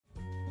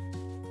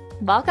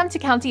Welcome to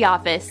County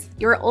Office,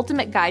 your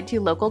ultimate guide to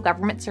local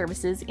government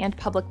services and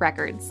public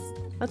records.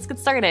 Let's get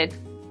started.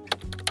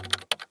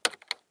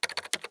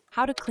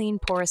 How to clean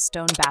porous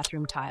stone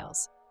bathroom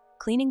tiles.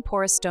 Cleaning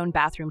porous stone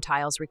bathroom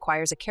tiles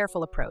requires a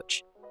careful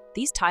approach.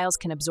 These tiles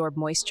can absorb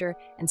moisture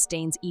and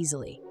stains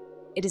easily.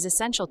 It is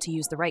essential to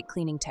use the right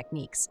cleaning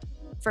techniques.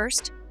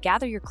 First,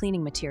 gather your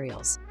cleaning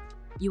materials.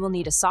 You will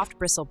need a soft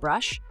bristle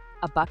brush,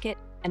 a bucket,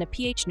 and a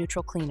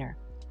pH-neutral cleaner.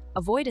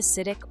 Avoid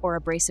acidic or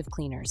abrasive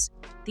cleaners.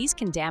 These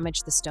can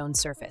damage the stone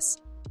surface.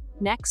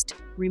 Next,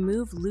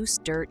 remove loose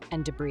dirt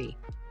and debris.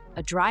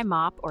 A dry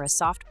mop or a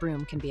soft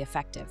broom can be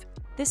effective.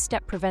 This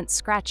step prevents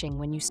scratching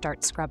when you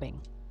start scrubbing.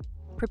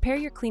 Prepare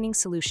your cleaning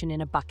solution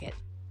in a bucket.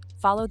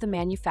 Follow the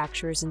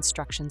manufacturer's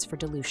instructions for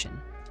dilution.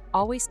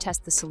 Always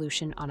test the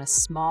solution on a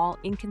small,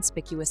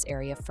 inconspicuous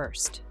area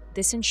first.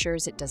 This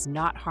ensures it does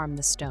not harm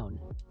the stone.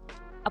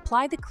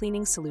 Apply the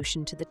cleaning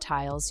solution to the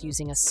tiles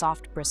using a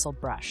soft bristle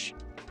brush.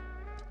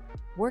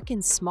 Work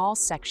in small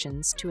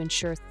sections to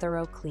ensure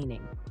thorough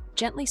cleaning.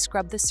 Gently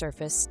scrub the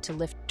surface to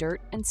lift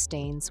dirt and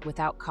stains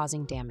without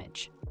causing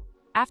damage.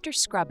 After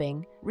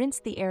scrubbing, rinse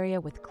the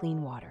area with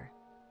clean water.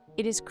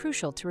 It is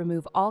crucial to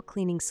remove all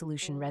cleaning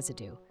solution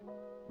residue.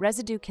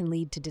 Residue can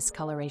lead to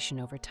discoloration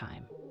over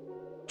time.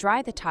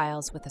 Dry the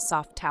tiles with a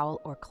soft towel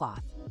or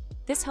cloth.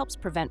 This helps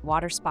prevent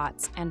water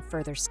spots and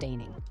further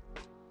staining.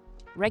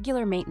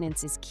 Regular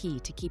maintenance is key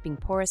to keeping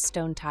porous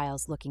stone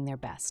tiles looking their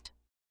best.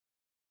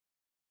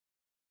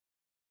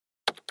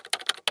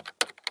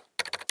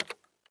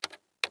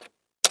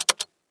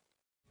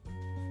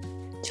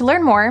 To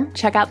learn more,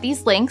 check out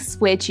these links,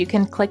 which you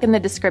can click in the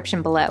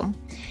description below.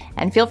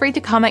 And feel free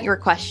to comment your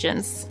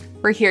questions.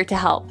 We're here to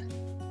help.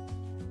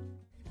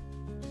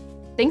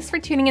 Thanks for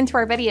tuning into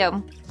our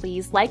video.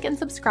 Please like and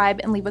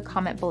subscribe and leave a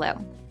comment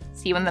below.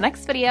 See you in the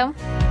next video.